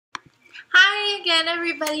Hi again,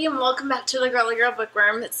 everybody, and welcome back to the Girly Girl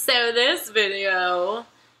Bookworm. So this video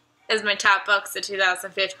is my top books of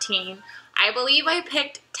 2015. I believe I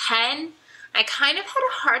picked 10. I kind of had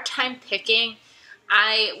a hard time picking.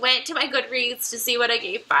 I went to my Goodreads to see what I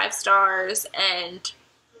gave 5 stars, and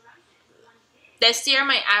this year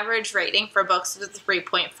my average rating for books was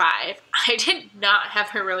 3.5. I did not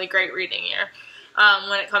have a really great reading year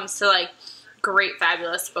when it comes to like great,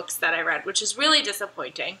 fabulous books that I read, which is really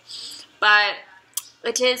disappointing. But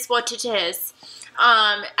it is what it is.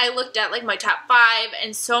 I looked at like my top 5,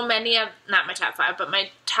 and so many of, not my top 5, but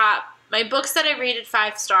my books that I rated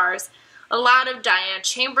 5 stars, a lot of Diane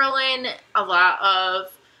Chamberlain, a lot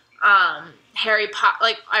of Harry Potter.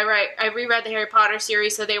 Like I reread the Harry Potter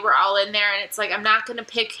series, so they were all in there, and it's like I'm not gonna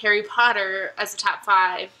pick Harry Potter as a top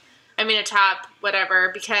 5. I mean a top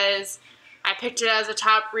whatever, because I picked it as a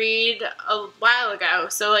top read a while ago,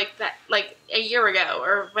 so like a year ago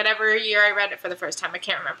or whatever year I read it for the first time. I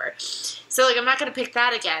can't remember. So like I'm not gonna pick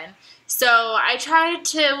that again. So I tried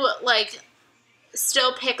to like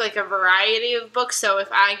still pick like a variety of books. So if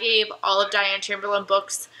I gave all of Diane Chamberlain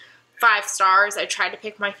books 5 stars, I tried to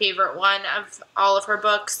pick my favorite one of all of her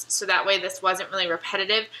books, so that way this wasn't really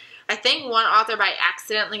repetitive. I think one author by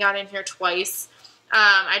accidentally got in here twice.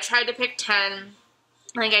 I tried to pick 10.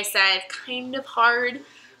 Like I said, kind of hard,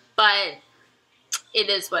 but it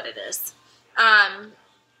is what it is.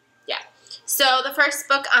 Yeah. So the first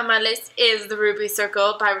book on my list is The Ruby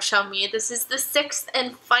Circle by Richelle Mead. This is the 6th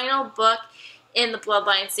and final book in the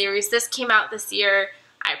Bloodline series. This came out this year.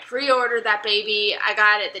 I pre-ordered that baby. I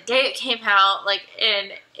got it the day it came out,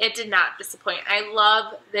 and it did not disappoint. I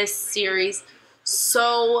love this series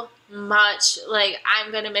so much. Like,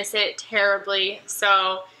 I'm gonna miss it terribly.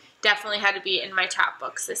 So definitely had to be in my top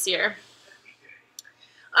books this year.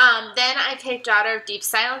 Then I picked Daughter of Deep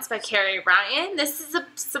Silence by Carrie Ryan. This is a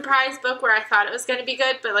surprise book where I thought it was going to be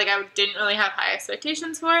good, but like I didn't really have high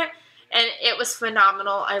expectations for it. And it was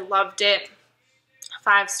phenomenal. I loved it.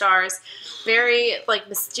 5 stars. Very like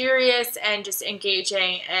mysterious and just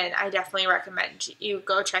engaging, and I definitely recommend you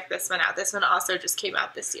go check this one out. This one also just came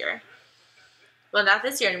out this year. Well, not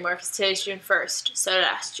this year anymore because today's June 1st, so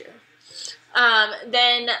last year.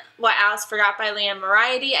 Then What Alice Forgot by Liane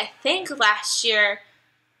Moriarty. I think last year,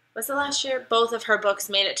 was it last year? Both of her books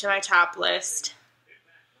made it to my top list.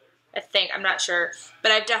 I think, I'm not sure.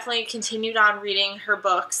 But I've definitely continued on reading her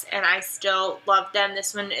books, and I still love them.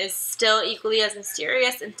 This one is still equally as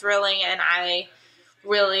mysterious and thrilling, and I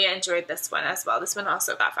really enjoyed this one as well. This one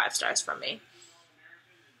also got 5 stars from me.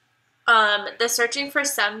 The Searching for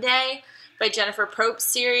Someday by Jennifer Probst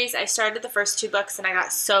series. I started the first 2 books and I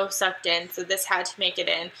got so sucked in, so this had to make it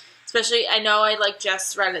in. Especially, I know I like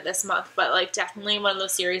just read it this month, but like definitely one of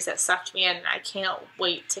those series that sucked me in, and I can't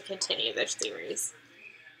wait to continue this series.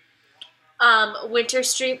 Winter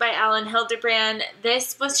Street by Alan Hildebrand.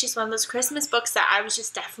 This was just one of those Christmas books that I was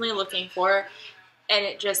just definitely looking for, and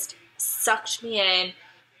it just sucked me in,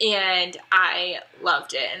 and I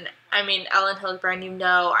loved it. And I mean, Alan Hildebrand, you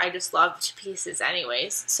know, I just loved to pieces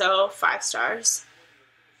anyways, so 5 stars.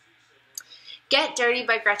 Get Dirty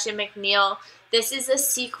by Gretchen McNeil. This is a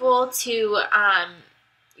sequel to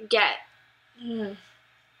Get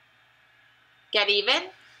Even?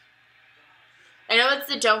 I know it's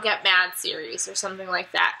the Don't Get Mad series or something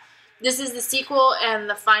like that. This is the sequel and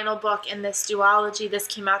the final book in this duology. This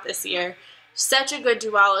came out this year. Such a good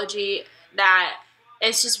duology that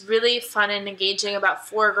it's just really fun and engaging about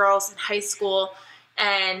 4 girls in high school,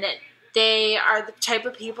 and they are the type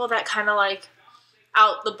of people that kind of like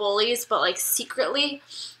out the bullies, but like secretly.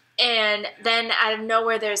 And then out of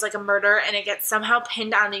nowhere there's like a murder, and it gets somehow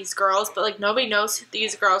pinned on these girls, but like nobody knows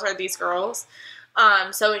these girls are these girls.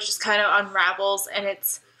 So it just kind of unravels, and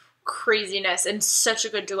it's craziness and such a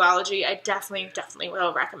good duology. I definitely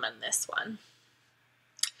will recommend this one.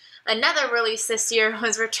 Another release this year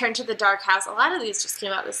was Return to the Dark House. A lot of these just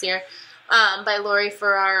came out this year, by Lori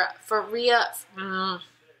Faria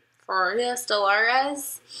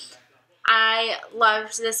Stellares. I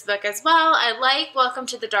loved this book as well. I like Welcome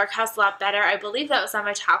to the Dark House a lot better. I believe that was on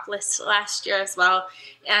my top list last year as well.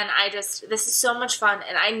 And this is so much fun,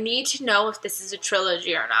 and I need to know if this is a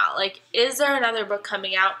trilogy or not. Like, is there another book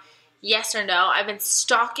coming out? Yes or no? I've been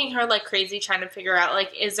stalking her like crazy, trying to figure out,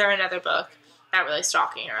 like, is there another book? Not really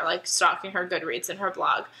stalking her, like stalking her Goodreads and her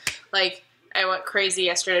blog. Like, I went crazy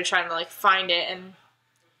yesterday trying to like find it, and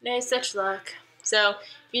no such luck. So if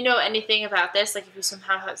you know anything about this, like if you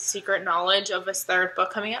somehow have secret knowledge of this 3rd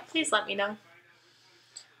book coming up, please let me know.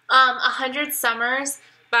 100 Summers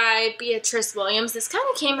by Beatrice Williams. This kind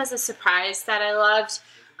of came as a surprise that I loved.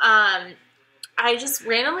 I just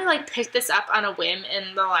randomly like picked this up on a whim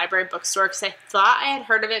in the library bookstore because I thought I had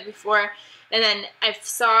heard of it before, and then I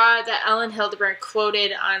saw that Elin Hilderbrand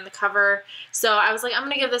quoted on the cover, so I was like, I'm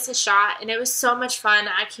gonna give this a shot, and it was so much fun.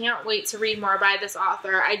 I can't wait to read more by this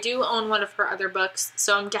author. I do own one of her other books,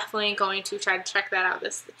 so I'm definitely going to try to check that out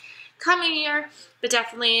this coming year, but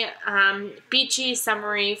definitely beachy,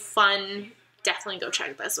 summery, fun. Definitely go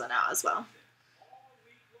check this one out as well.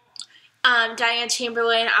 Diane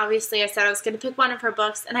Chamberlain, obviously I said I was going to pick one of her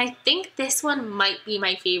books, and I think this one might be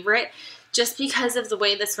my favorite just because of the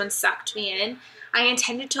way this one sucked me in. I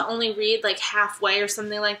intended to only read like halfway or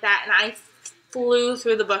something like that, and I flew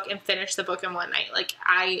through the book and finished the book in one night. Like,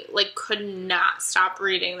 I could not stop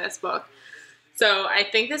reading this book. So I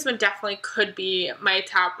think this one definitely could be my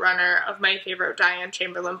top runner of my favorite Diane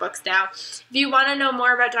Chamberlain books now. If you want to know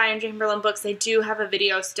more about Diane Chamberlain books, I do have a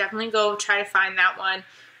video, so definitely go try to find that one,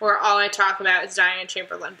 where all I talk about is Diane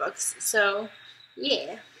Chamberlain books. So,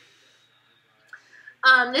 yeah.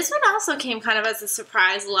 This one also came kind of as a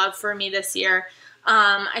surprise love for me this year.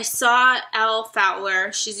 I saw Elle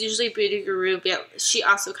Fowler. She's usually a beauty guru, but she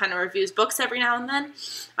also kind of reviews books every now and then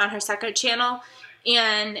on her second channel.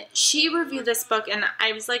 And she reviewed this book, and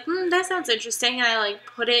I was like, that sounds interesting. And I like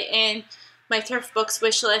put it in my thrift books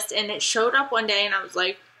wish list, and it showed up one day, and I was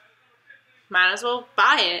like, might as well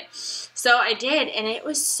buy it. So I did, and it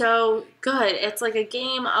was so good. It's like a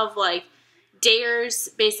game of like dares.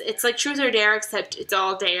 It's like truth or dare, except it's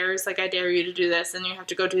all dares. Like, I dare you to do this, and you have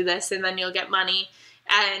to go do this, and then you'll get money.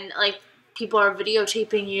 And like, people are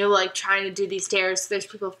videotaping you like trying to do these dares. So there's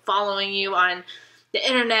people following you on the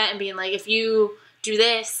internet and being like, if you do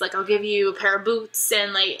this, like, I'll give you a pair of boots.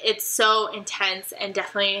 And like, it's so intense, and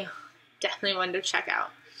definitely one to check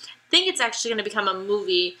out. I think it's actually going to become a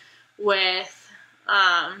movie with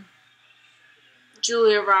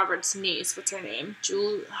Julia Roberts' niece. What's her name?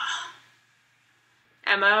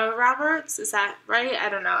 Emma Roberts? Is that right? I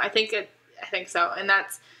don't know. I think so. And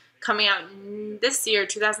that's coming out this year,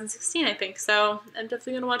 2016, I think. So I'm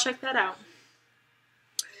definitely going to want to check that out.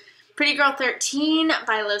 Pretty Girl 13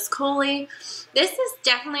 by Liz Coley. This is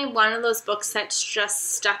definitely one of those books that's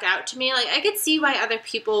just stuck out to me. Like, I could see why other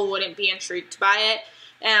people wouldn't be intrigued by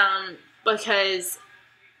it, because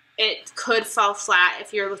it could fall flat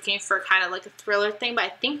if you're looking for kind of like a thriller thing, but I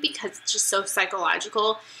think because it's just so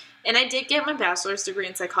psychological, and I did get my bachelor's degree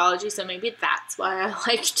in psychology, so maybe that's why I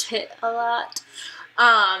liked it a lot.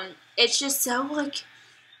 It's just so, like,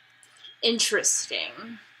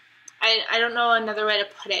 interesting. I don't know another way to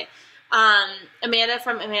put it. Amanda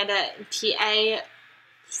from Amanda PA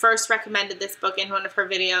first recommended this book in one of her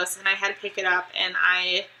videos, and I had to pick it up, and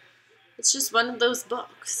it's just one of those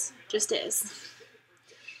books. It just is.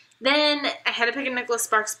 Then I had to pick a Nicholas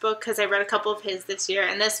Sparks book because I read a couple of his this year,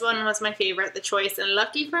 and this one was my favorite, The Choice, and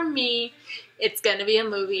lucky for me, it's going to be a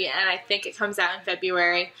movie, and I think it comes out in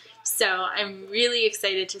February. So I'm really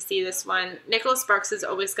excited to see this one. Nicholas Sparks is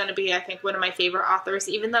always going to be, I think, one of my favorite authors.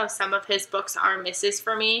 Even though some of his books are misses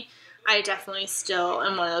for me, I definitely still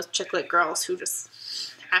am one of those chick lit girls who just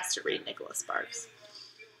has to read Nicholas Sparks.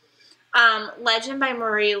 Legend by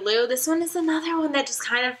Marie Lu. This one is another one that just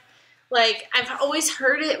kind of, like, I've always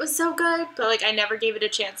heard it was so good, but like, I never gave it a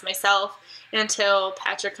chance myself until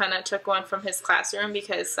Patrick kind of took one from his classroom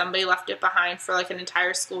because somebody left it behind for like an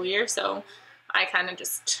entire school year. So I kind of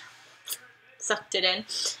just sucked it in,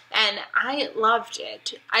 and I loved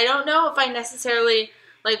it. I don't know if I necessarily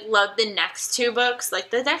like loved the next two books.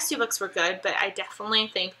 Like, the next two books were good, but I definitely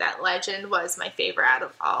think that Legend was my favorite out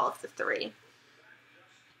of all of the three.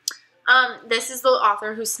 This is the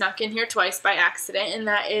author who snuck in here twice by accident, and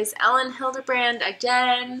that is Elin Hilderbrand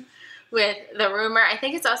again with The Rumor. I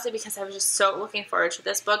think it's also because I was just so looking forward to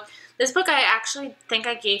this book. This book I actually think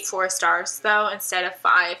I gave 4 stars though instead of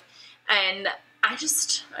 5, and I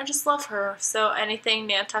just love her. So anything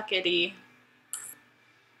Nantucket-y.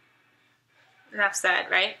 Enough said,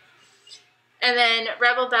 right? And then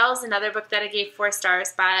Rebel Bells, another book that I gave 4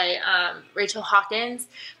 stars by Rachel Hawkins.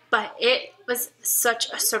 But it was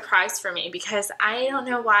such a surprise for me because I don't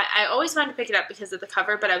know why. I always wanted to pick it up because of the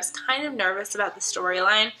cover, but I was kind of nervous about the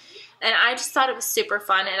storyline. And I just thought it was super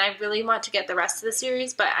fun, and I really want to get the rest of the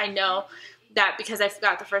series, but I know that because I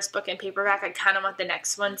got the first book in paperback, I kind of want the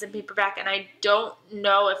next ones in paperback, and I don't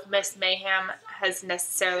know if Miss Mayhem has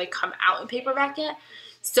necessarily come out in paperback yet,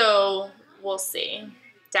 so we'll see.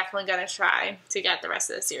 Definitely gonna try to get the rest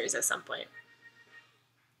of the series at some point.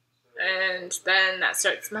 And then that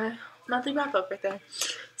starts my monthly wrap-up right there.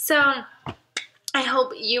 So I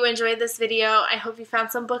hope you enjoyed this video. I hope you found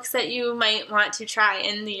some books that you might want to try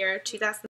in the year 2000.